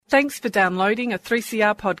Thanks for downloading a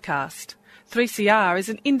 3CR podcast. 3CR is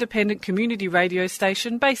an independent community radio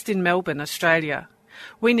station based in Melbourne, Australia.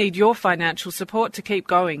 We need your financial support to keep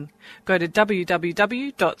going. Go to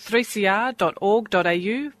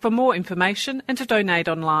www.3cr.org.au for more information and to donate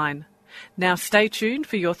online. Now stay tuned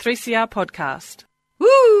for your 3CR podcast. Woo!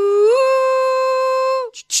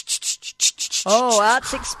 Oh,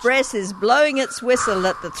 Arts Express is blowing its whistle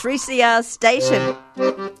at the 3CR station.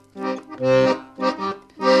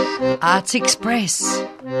 Arts Express.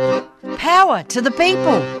 Power to the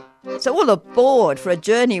people. So all aboard for a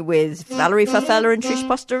journey with Valerie Farfalla and Trish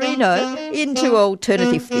Postorino into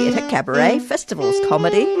alternative theatre, cabaret, festivals,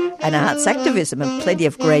 comedy and arts activism, and plenty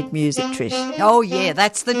of great music, Trish. Oh yeah,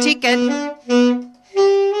 that's the ticket.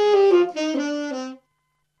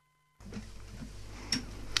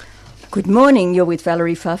 Good morning, you're with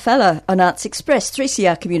Valerie Farfalla on Arts Express,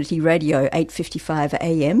 3CR Community Radio, 8:55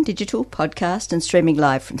 AM, digital, podcast and streaming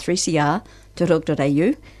live from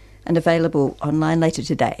 3cr.org.au and available online later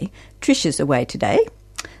today. Trish is away today,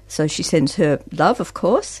 so she sends her love, of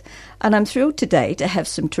course, and I'm thrilled today to have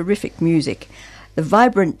some terrific music. The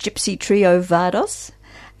vibrant gypsy trio Vardos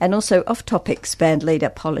and also Off Topics band leader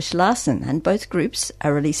Polish Larson, and both groups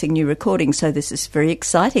are releasing new recordings, so this is very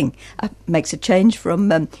exciting. Makes a change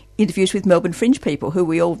from interviews with Melbourne Fringe people, who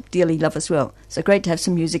we all dearly love as well. So great to have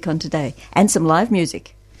some music on today, and some live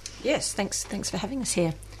music. Yes, thanks for having us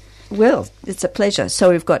here. Well, it's a pleasure. So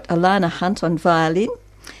we've got Alana Hunt on violin,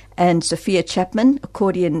 and Sophia Chapman,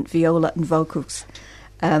 accordion, viola and vocals,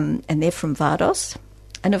 and they're from Vardos,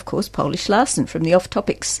 and of course Polish Larson from the Off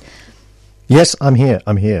Topics. Yes, I'm here.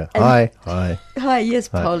 Hi. Hi, yes,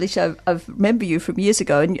 hi. Polish. I remember you from years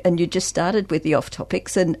ago, and you just started with the Off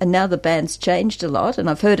Topics, and now the band's changed a lot, and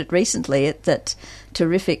I've heard it recently at that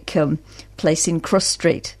terrific place in Cross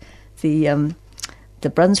Street, the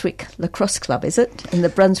Brunswick Lacrosse Club, is it? And the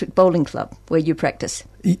Brunswick Bowling Club, where you practice.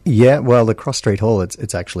 Yeah, well, the Cross Street Hall,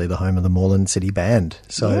 it's actually the home of the Moreland City Band.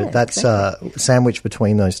 So yeah, that's exactly. Sandwiched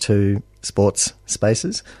between those two sports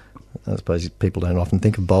spaces. I suppose people don't often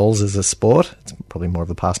think of bowls as a sport. It's probably more of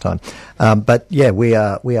a pastime. But yeah, we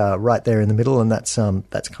are right there in the middle, and that's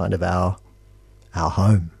kind of our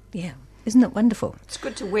home. Yeah, isn't it wonderful? It's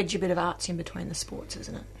good to wedge a bit of arts in between the sports,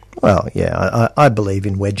 isn't it? Well, yeah, I believe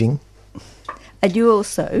in wedging. And you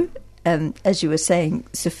also, as you were saying,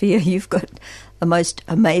 Sophia, you've got a most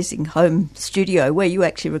amazing home studio where you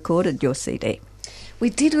actually recorded your CD. We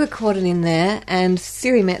did record it in there, and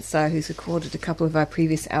Siri Metzer, who's recorded a couple of our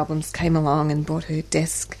previous albums, came along and brought her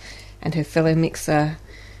desk and her fellow mixer.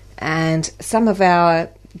 And some of our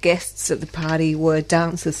guests at the party were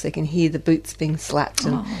dancers, so they can hear the boots being slapped,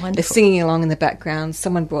 and they're singing along in the background.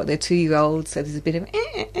 Someone brought their 2-year-old, so there's a bit of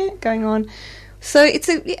going on. So it's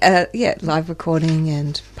a live recording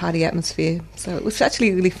and party atmosphere. So it was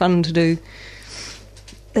actually really fun to do.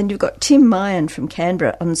 Then you've got Tim Mayan from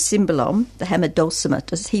Canberra on cymbalom, the hammered dulcimer.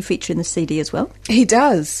 Does he feature in the CD as well? He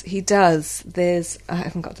does. I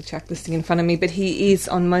haven't got the track listing in front of me, but he is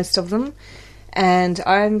on most of them. And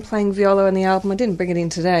I'm playing viola on the album. I didn't bring it in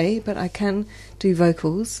today, but I can do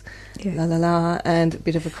vocals, la la la, and a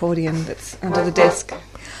bit of accordion that's under the desk.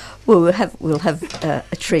 Well, we'll have a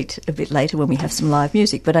treat a bit later when we have some live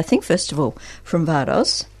music. But I think first of all, from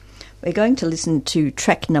Vardos, we're going to listen to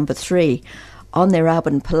track number 3 on their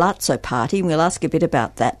album Palazzo Party, and we'll ask a bit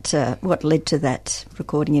about that, what led to that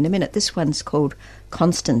recording in a minute. This one's called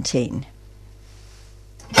Constantine.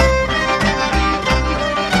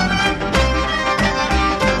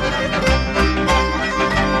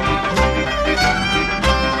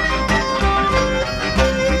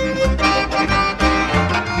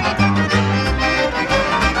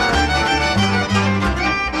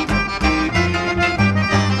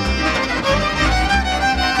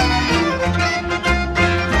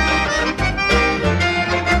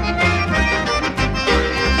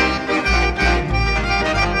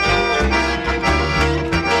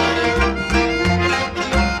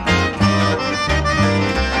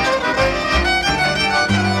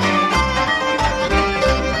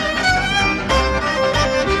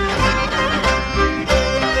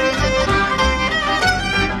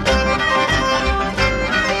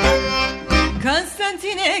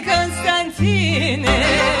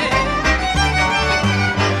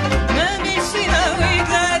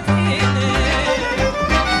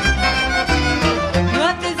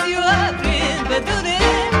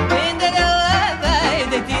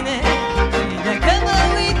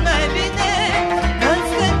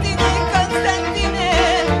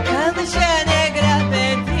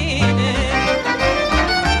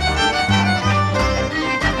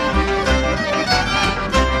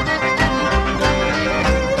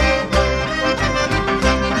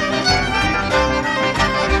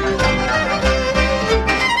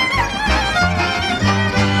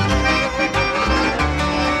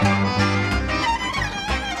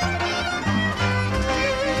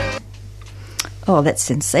 Oh, that's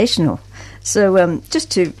sensational. So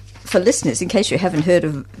for listeners, in case you haven't heard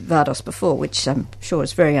of Vardos before, which I'm sure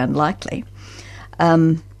is very unlikely,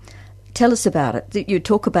 tell us about it. You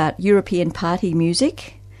talk about European party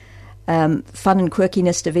music, fun and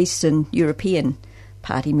quirkiness of Eastern European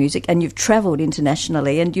party music, and you've travelled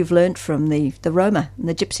internationally and you've learnt from the Roma and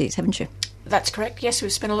the Gypsies, haven't you? That's correct, yes.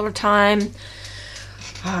 We've spent a lot of time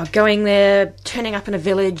going there, turning up in a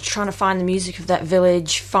village, trying to find the music of that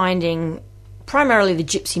village, finding primarily the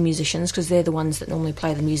gypsy musicians, because they're the ones that normally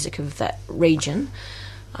play the music of that region.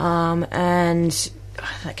 And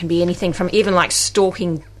that can be anything from even like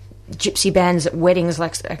stalking gypsy bands at weddings.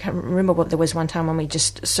 Like, I can't remember what there was one time when we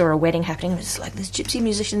just saw a wedding happening. It was like, there's gypsy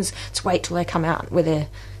musicians, let's wait till they come out with their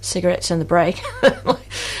cigarettes in the break.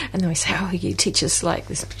 And then we say, oh, you teach us like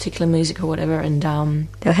this particular music or whatever. And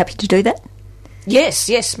they're happy to do that?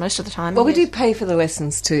 Yes, most of the time. Well, yes. we do pay for the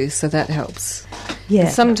lessons too, so that helps. Yeah. And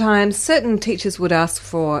sometimes certain teachers would ask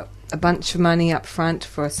for a bunch of money up front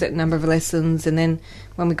for a certain number of lessons, and then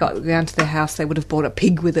when we got around to their house, they would have bought a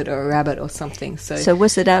pig with it or a rabbit or something. So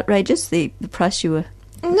was it outrageous, the price you were...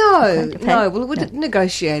 No. Well, we would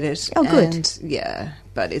negotiate it. Oh, good. And, yeah,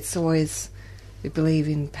 but it's always... We believe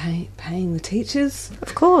in paying the teachers.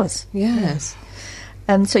 Of course. Yes.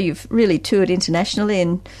 So you've really toured internationally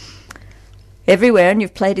and everywhere, and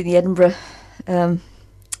you've played in the Edinburgh Fringe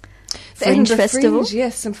Festival. Fringe,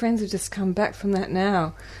 yes, some friends have just come back from that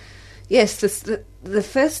now. Yes, the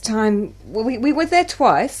first time... Well, we were there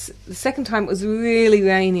twice. The second time it was really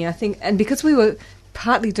rainy, I think, and because we were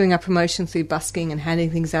partly doing our promotion through busking and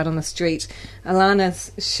handing things out on the street,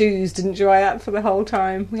 Alana's shoes didn't dry out for the whole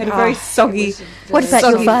time. We had a very soggy, what about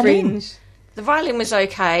your violin? Fringe. The violin was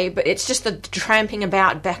okay, but it's just the tramping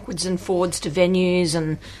about backwards and forwards to venues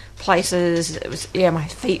and places. It was, my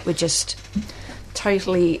feet were just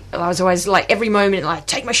totally... I was always like, every moment, like,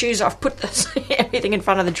 take my shoes off, put this, everything in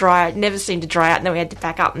front of the dryer. It never seemed to dry out, and then we had to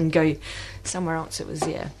pack up and go somewhere else. It was,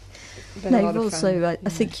 But no, you've also, I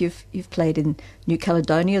think you've played in New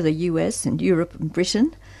Caledonia, the US, and Europe and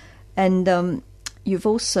Britain, and you've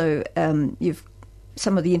also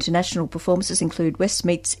some of the international performances include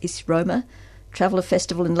Westmeets East Roma, Traveller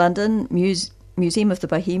Festival in London, Museum of the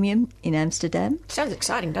Bohemian in Amsterdam. Sounds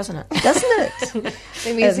exciting, doesn't it? Doesn't it?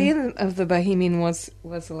 The Museum of the Bohemian was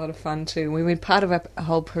a lot of fun too. We were part of a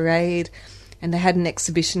whole parade, and they had an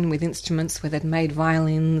exhibition with instruments where they'd made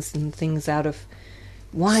violins and things out of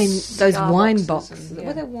wine boxes. Yeah.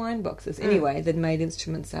 Well, they're wine boxes. Anyway, they'd made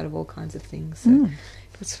instruments out of all kinds of things. So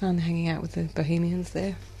it was fun hanging out with the Bohemians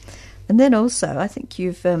there. And then also, I think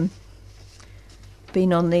you've been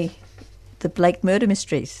on the Blake murder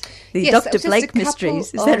mysteries, the Yes, Dr. Blake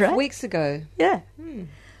mysteries. Is that right? Weeks ago. Yeah.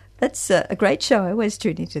 That's a great show. I always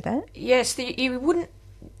tune into that. Yes, you wouldn't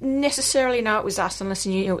necessarily know it was us unless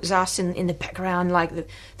you knew it was us in the background, like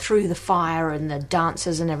through the fire and the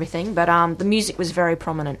dancers and everything. But the music was very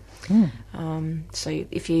prominent. So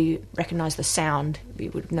if you recognise the sound,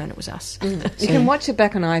 you would have known it was us. You can watch it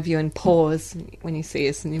back on iView and pause when you see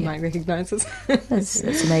us, and you might recognise us.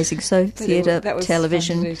 That's amazing. So theatre,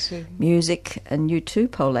 television, music, and you too,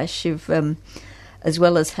 Polash. You've as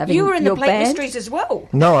well as having you were in your the Blake band. Mysteries as well.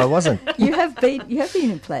 No, I wasn't. You have been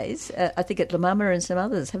in plays. I think at La Mama and some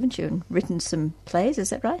others, haven't you? And written some plays.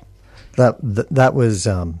 Is that right? That was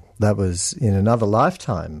in another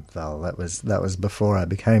lifetime, Val. That was before I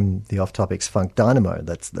became the Off Topics Funk Dynamo.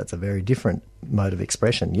 That's a very different mode of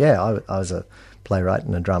expression. Yeah, I was a playwright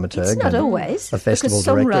and a dramaturg. It's not and always a festival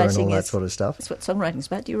director and all that sort of stuff. That's what songwriting's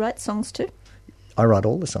about. Do you write songs too? I write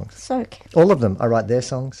all the songs. So all of them. I write their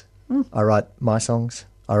songs. I write my songs.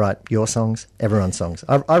 I write your songs. Everyone's songs.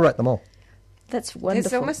 I write them all. That's wonderful.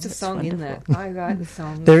 There's almost a That's song wonderful. in that. I write the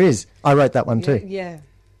song. There is. I wrote that one too. Yeah.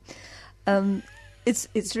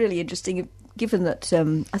 It's really interesting, given that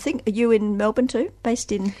I think, are you in Melbourne too? Based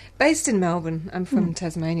in Melbourne. I'm from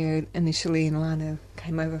Tasmania initially, and Alana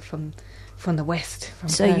came over from the west. From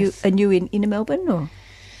so Perth. you in inner Melbourne or?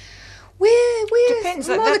 We're Depends,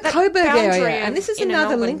 more that- the that Coburg boundary area, and this is in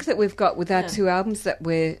another Melbourne. link that we've got with our two albums that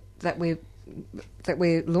we're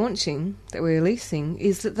launching, that we're releasing,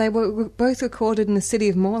 is that they were both recorded in the city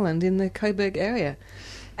of Moreland in the Coburg area.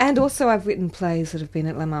 And also I've written plays that have been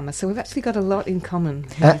at La Mama, so we've actually got a lot in common.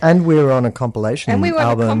 And we were on a compilation And we were on a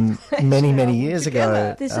album compilation many years together.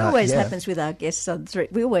 ago. This always yeah. happens with our guests on Three.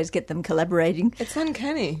 We always get them collaborating, It's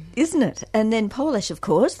uncanny. isn't it? And then Polish, of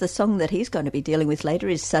course, the song that he's going to be dealing with later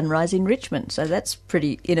is Sunrise in Richmond. So that's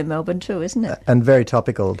pretty inner Melbourne too, isn't it? And very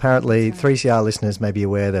topical. Apparently, 3CR listeners may be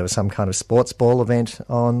aware there was some kind of sports ball event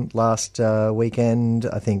on last weekend.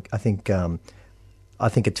 I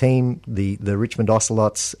think a team, the Richmond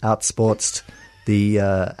Ocelots, outsportsed the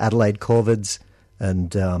Adelaide Corvids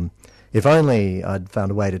And if only I'd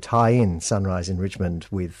found a way to tie in Sunrise in Richmond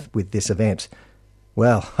with this event.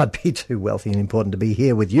 Well, I'd be too wealthy and important to be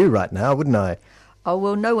here with you right now, wouldn't I? Oh,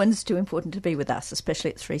 well, no one's too important to be with us,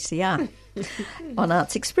 especially at 3CR on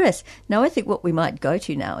Arts Express. Now, I think what we might go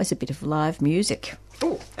to now is a bit of live music.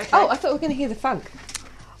 Oh, okay. Oh, I thought we were going to hear the funk.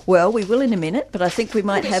 Well, we will in a minute, but I think we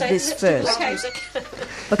might have this first. Okay.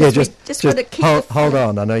 Because Yeah, just want to keep hold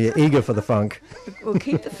on. I know you're eager for the funk. We'll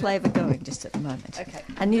keep the flavour going just at the moment. Okay.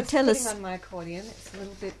 And you Just tell putting us... on my accordion. It's a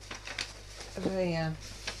little bit of a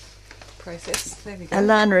process. There we go.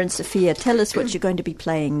 Alana and Sophia, tell us what you're going to be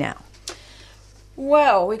playing now.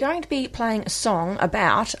 Well, we're going to be playing a song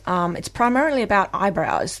about, it's primarily about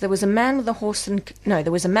eyebrows. There was a man with a horse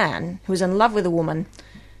there was a man who was in love with a woman,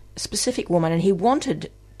 a specific woman, and he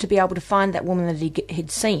wanted to be able to find that woman that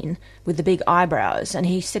he'd seen with the big eyebrows, and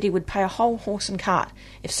he said he would pay a whole horse and cart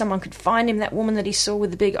if someone could find him that woman that he saw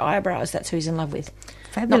with the big eyebrows. That's who he's in love with.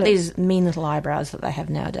 Fabulous. Not these mean little eyebrows that they have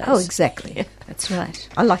nowadays. Oh, exactly. That's right.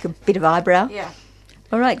 I like a bit of eyebrow. Yeah.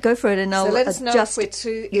 All right, go for it, and I'll So let us know adjust. if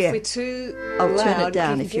we're too I'll loud. turn it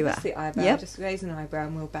down you if can you give us are. the eyebrow. Yep. Just raise an eyebrow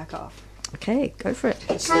and we'll back off. Okay, go for it.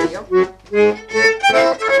 That's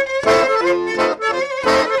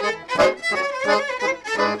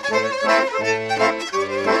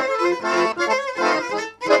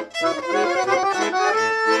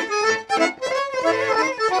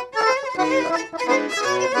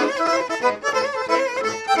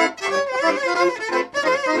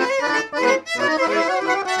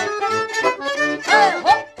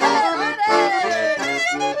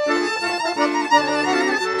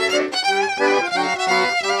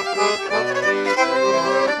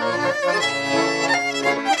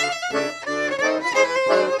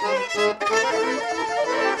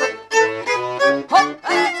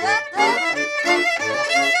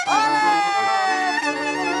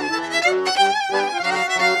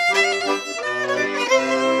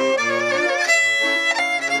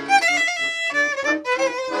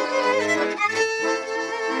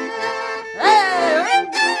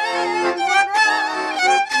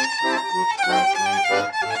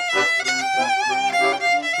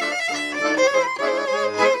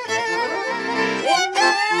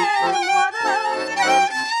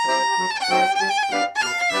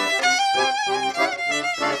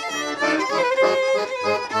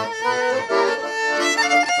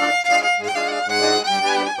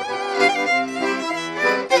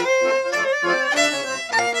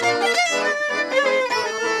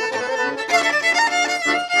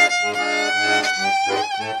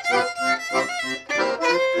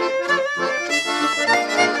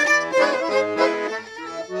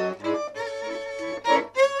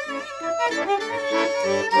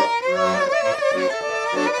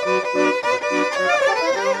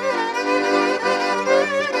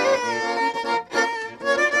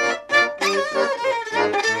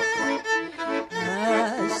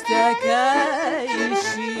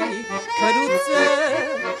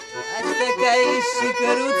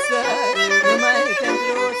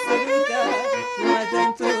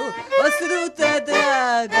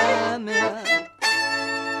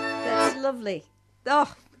lovely.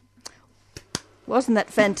 Oh, wasn't that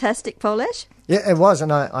fantastic, Polesh? Yeah, it was,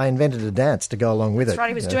 and I invented a dance to go along with it. That's right,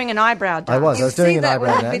 he was doing an eyebrow dance. I was doing an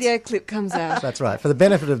eyebrow when dance. the video clip comes out. That's right. For the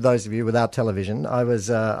benefit of those of you without television, I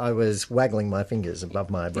was waggling my fingers above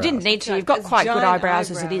my eyebrows. You didn't need to. You've got It's quite good giant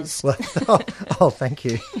eyebrows as it eyebrows. is. Well, thank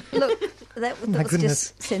you. Look, that was goodness.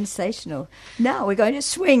 just sensational. Now we're going to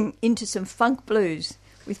swing into some funk blues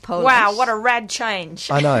with Polesh. Wow, what a rad change.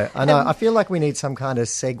 I know. I feel like we need some kind of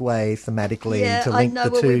segue thematically Yeah, to I link know.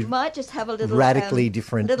 the Well, we two might just have a little radically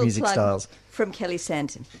different little music plug styles. from Kelly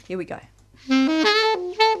Santon. Here we go.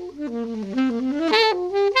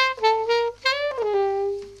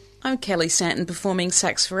 I'm Kelly Santon performing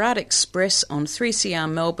Sax for Art Express on 3CR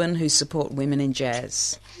Melbourne, who support women in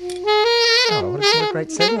jazz. Oh, what a great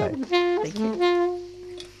segue. Thank you.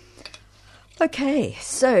 Okay,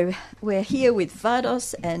 so we're here with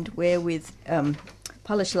Vardos and we're with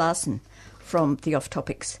Polesh Larson from The Off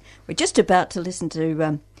Topics. We're just about to listen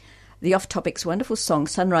to The Off Topics' wonderful song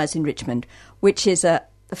Sunrise in Richmond, which is the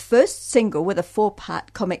first single with a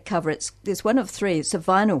 4-part comic cover. There's one of 3. It's a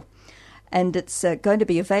vinyl, and it's going to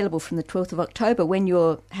be available from the 12th of October when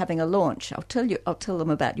you're having a launch. I'll tell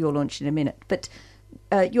them about your launch in a minute, but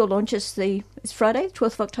your launch is Friday,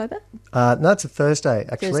 12th of October? No, it's a Thursday,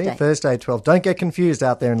 actually. Thursday 12. Don't get confused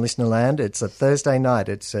out there in listener land. It's a Thursday night.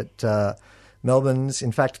 It's at Melbourne's,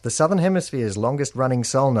 in fact, the Southern Hemisphere's longest-running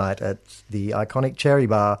soul night at the iconic Cherry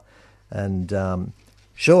Bar. And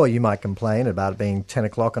sure, you might complain about it being 10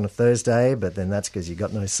 o'clock on a Thursday, but then that's because you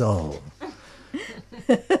got no soul.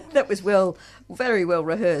 That was very well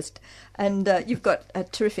rehearsed. And you've got a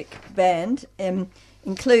terrific band,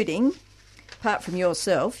 including, apart from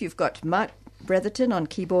yourself, you've got Mark Bretherton on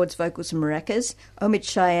keyboards, vocals and maracas, Omid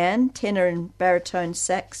Cheyenne, tenor and baritone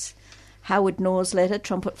sax, Howard Norsletter,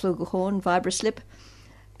 trumpet, flugelhorn, vibraslip,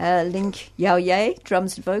 Link Yao Ye,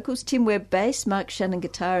 drums and vocals, Tim Webb bass, Mark Shannon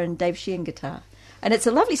guitar and Dave Sheehan guitar. And it's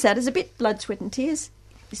a lovely sound. It's a bit Blood, Sweat and Tears.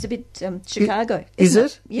 It's a bit Chicago. Is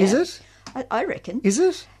it? Yeah. Is it? I reckon. Is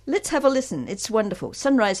it? Let's have a listen. It's wonderful.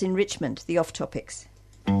 Sunrise in Richmond, the Off Topics.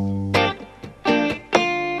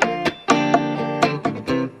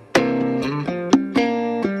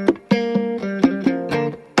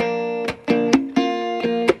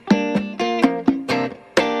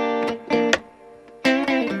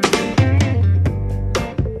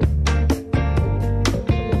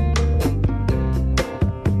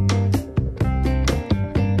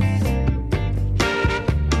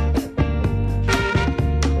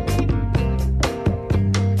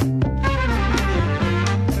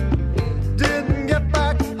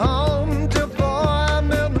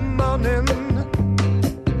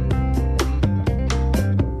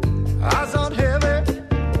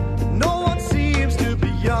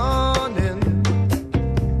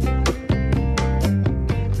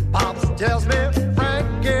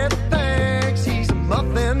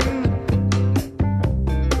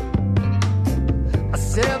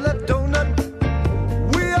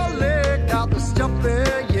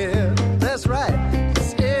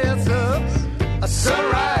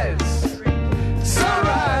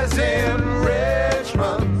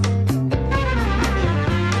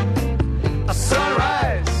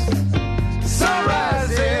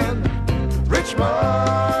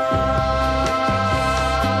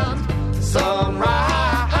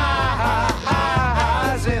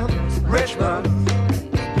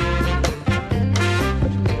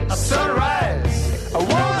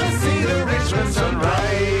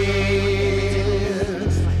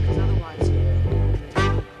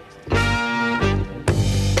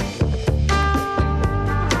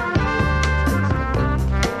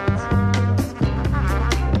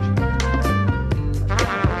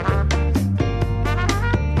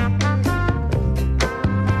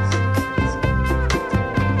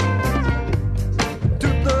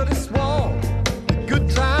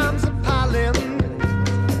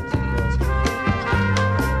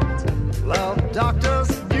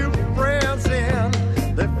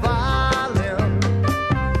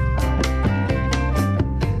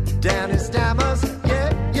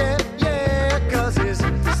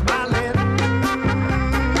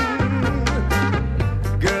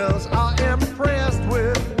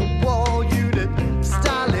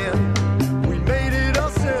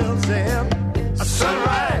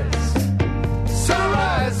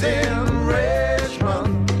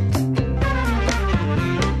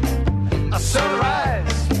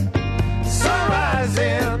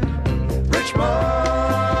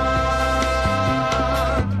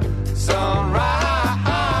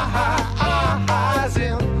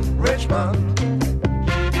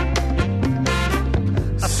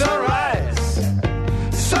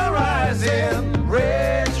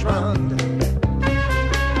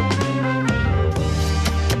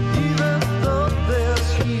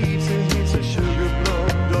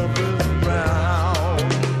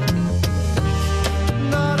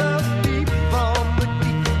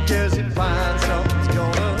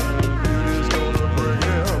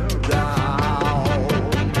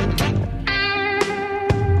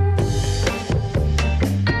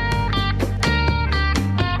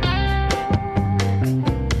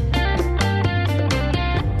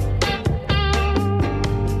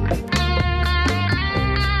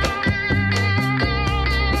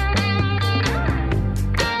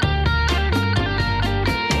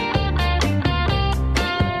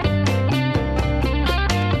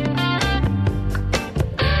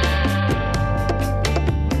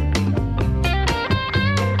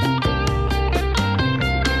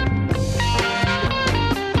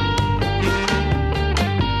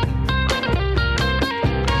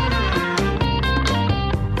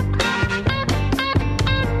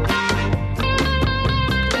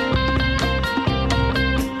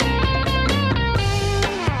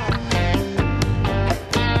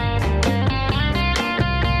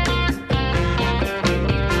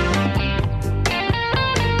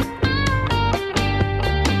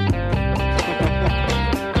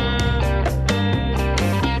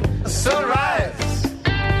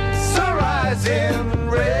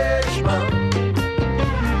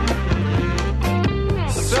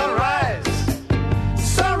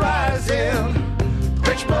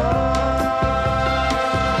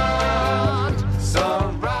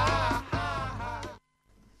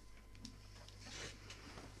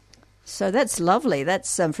 So that's lovely.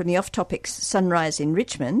 That's from the Off Topics Sunrise in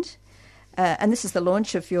Richmond. And this is the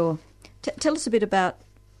launch of your... tell us a bit about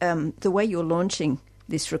the way you're launching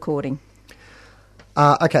this recording.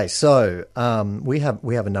 Okay, so we have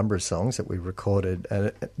a number of songs that we recorded,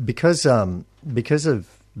 because of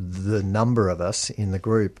the number of us in the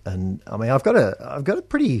group, and I mean I've got a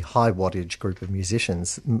pretty high wattage group of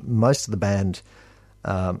musicians. Most of the band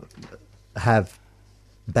have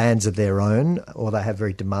bands of their own, or they have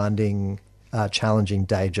very demanding, challenging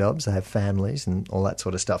day jobs. They have families and all that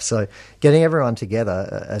sort of stuff. So getting everyone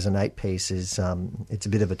together as an 8-piece is it's a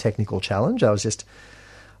bit of a technical challenge. We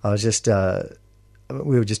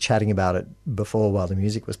were just chatting about it before while the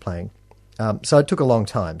music was playing. So it took a long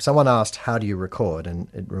time. Someone asked, how do you record? And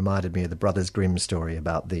it reminded me of the Brothers Grimm story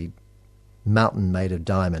about the mountain made of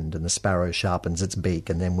diamond and the sparrow sharpens its beak.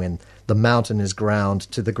 And then when the mountain is ground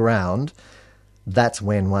to the ground, that's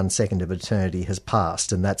when 1 second of eternity has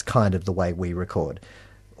passed. And that's kind of the way we record.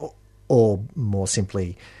 Or more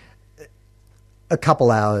simply, a couple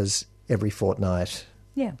hours every fortnight.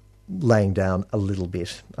 Yeah. Laying down a little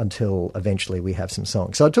bit until eventually we have some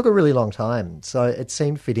songs. So it took a really long time. So it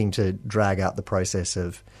seemed fitting to drag out the process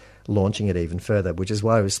of launching it even further, which is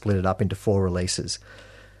why we split it up into 4 releases.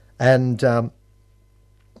 And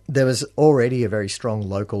there was already a very strong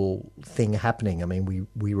local thing happening. I mean,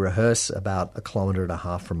 we rehearse about 1.5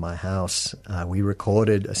 kilometres from my house. We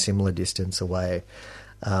recorded a similar distance away.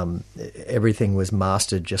 Everything was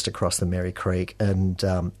mastered just across the Merry Creek, and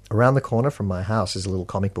around the corner from my house is a little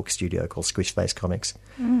comic book studio called Squish Face Comics,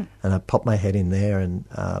 and I popped my head in there and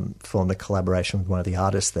formed a collaboration with one of the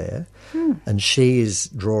artists there, and she is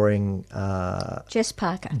drawing... Jess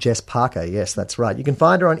Parker. Jess Parker, yes, that's right. You can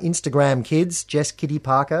find her on Instagram, kids, Jess Kitty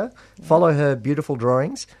Parker. Yeah. Follow her beautiful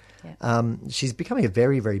drawings. Yeah. She's becoming a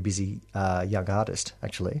very, very busy young artist,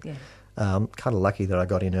 actually. Yeah. Kind of lucky that I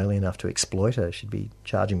got in early enough to exploit her. She'd be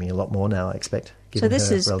charging me a lot more now, I expect. So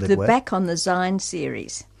this is the work. Back on the Zine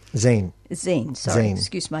series. Zine, sorry. Zine.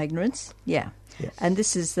 Excuse my ignorance. Yeah. Yes. And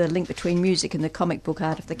this is the link between music and the comic book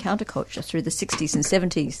art of the counterculture through the 60s and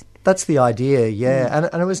 70s. That's the idea, yeah.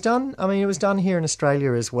 And it was done, it was done here in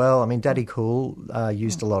Australia as well. I mean, Daddy Cool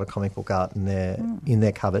used a lot of comic book art in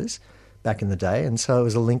their covers back in the day. And so it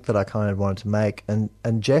was a link that I kind of wanted to make. And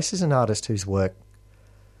Jess is an artist whose work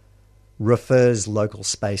refers local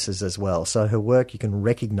spaces as well. So her work, you can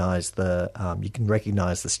recognise the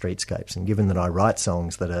streetscapes. And given that I write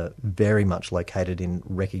songs that are very much located in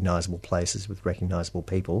recognisable places with recognisable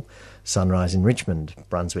people, Sunrise in Richmond,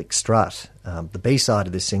 Brunswick Strut, the B-side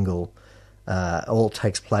of this single all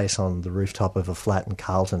takes place on the rooftop of a flat in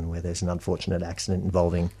Carlton where there's an unfortunate accident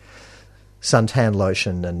involving suntan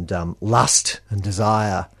lotion and lust and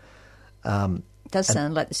desire. It does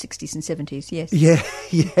sound like the 60s and 70s, yes.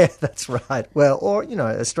 Yeah, that's right. Well, or,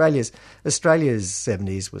 Australia's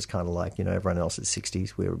 70s was kind of like, everyone else's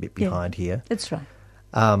 60s. We were a bit behind here. That's right.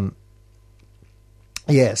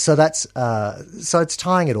 So that's so it's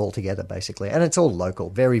tying it all together, basically. And it's all local,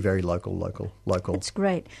 very, very local. That's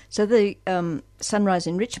great. So the Sunrise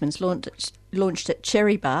in Richmond's launched at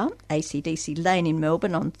Cherry Bar, ACDC Lane in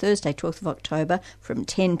Melbourne on Thursday, 12th of October from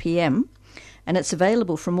 10 p.m, and it's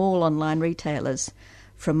available from all online retailers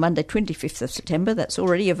from Monday 25th of September. That's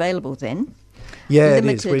already available then. Yeah, it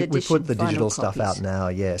is. We put the digital stuff out now,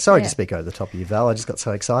 yeah. Sorry to speak over the top of you, Val. I just got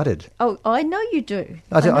so excited. Oh, I know you do.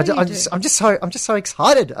 I'm just so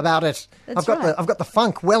excited about it. I've got the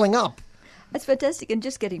funk welling up. That's fantastic. And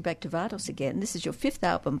just getting back to Vardos again, this is your 5th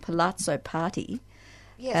album, Palazzo Party.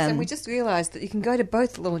 Yes, and we just realised that you can go to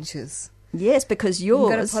both launches. Yes, because yours... You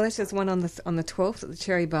can go to Polish's one on the 12th at the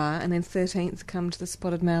Cherry Bar, and then 13th come to the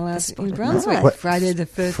Spotted Mallard in Brunswick. Friday the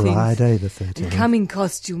 13th. And come in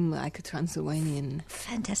costume like a Transylvanian.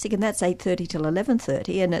 Fantastic, and that's 8:30 till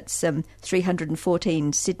 11:30, and it's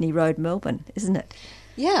 314 Sydney Road, Melbourne, isn't it?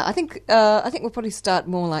 Yeah, I think we'll probably start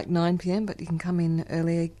more like 9 p.m, but you can come in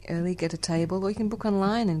early, get a table, or you can book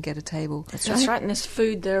online and get a table. That's right, and there's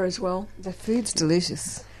food there as well. The food's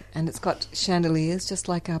delicious. And it's got chandeliers, just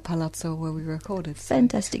like our palazzo where we recorded. So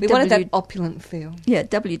fantastic. We wanted that opulent feel. Yeah,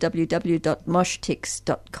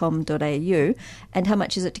 www.moshtics.com.au. And how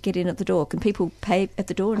much is it to get in at the door? Can people pay at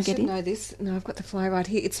the door and get in? I should know this. No, I've got the flyer right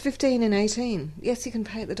here. It's 15 and 18. Yes, you can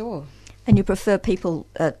pay at the door. And you prefer people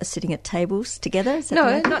sitting at tables together? Is that no,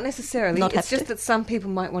 right? Not necessarily. It's just that some people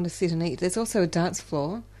might want to sit and eat. There's also a dance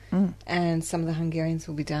floor. And some of the Hungarians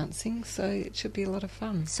will be dancing, so it should be a lot of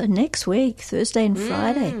fun. So next week, Thursday and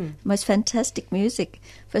Friday, most fantastic music.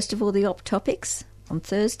 First of all, the Op Topics on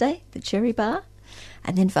Thursday, the Cherry Bar,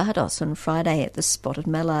 and then Vardos on Friday at the Spotted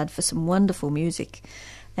Mallard for some wonderful music.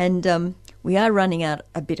 And we are running out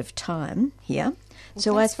a bit of time here,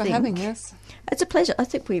 So thanks I for think having us. it's a pleasure. I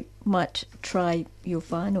think we might try your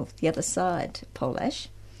vinyl, The Other Side, Polash.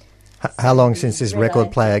 How long since this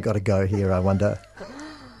record player got to go here, I wonder?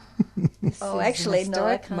 Oh, actually, no,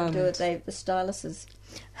 I can't do it. The styluses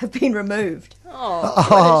have been removed. Oh,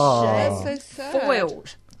 What a shame. that's so sad.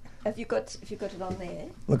 Foiled. Have you got it on there?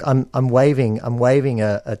 Look, I'm waving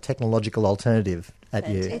a technological alternative at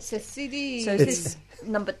you. It's a CD. So this is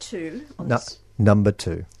number 2 on this. Number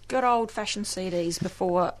 2. Good old-fashioned CDs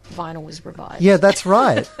before vinyl was revived. Yeah, that's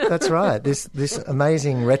right. That's right. This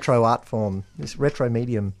amazing retro art form, this retro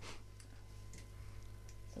medium.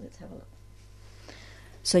 So let's have a look.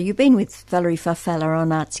 So you've been with Valerie Farfalla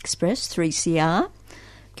on Arts Express, 3CR,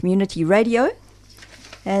 Community Radio,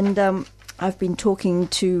 and I've been talking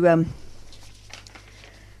to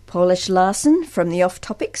Polash Larson from the Off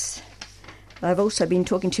Topics. I've also been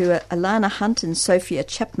talking to Alana Hunt and Sophia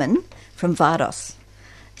Chapman from Vardos.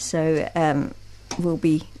 So we'll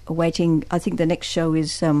be awaiting, I think the next show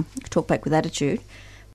is Talk Back with Attitude.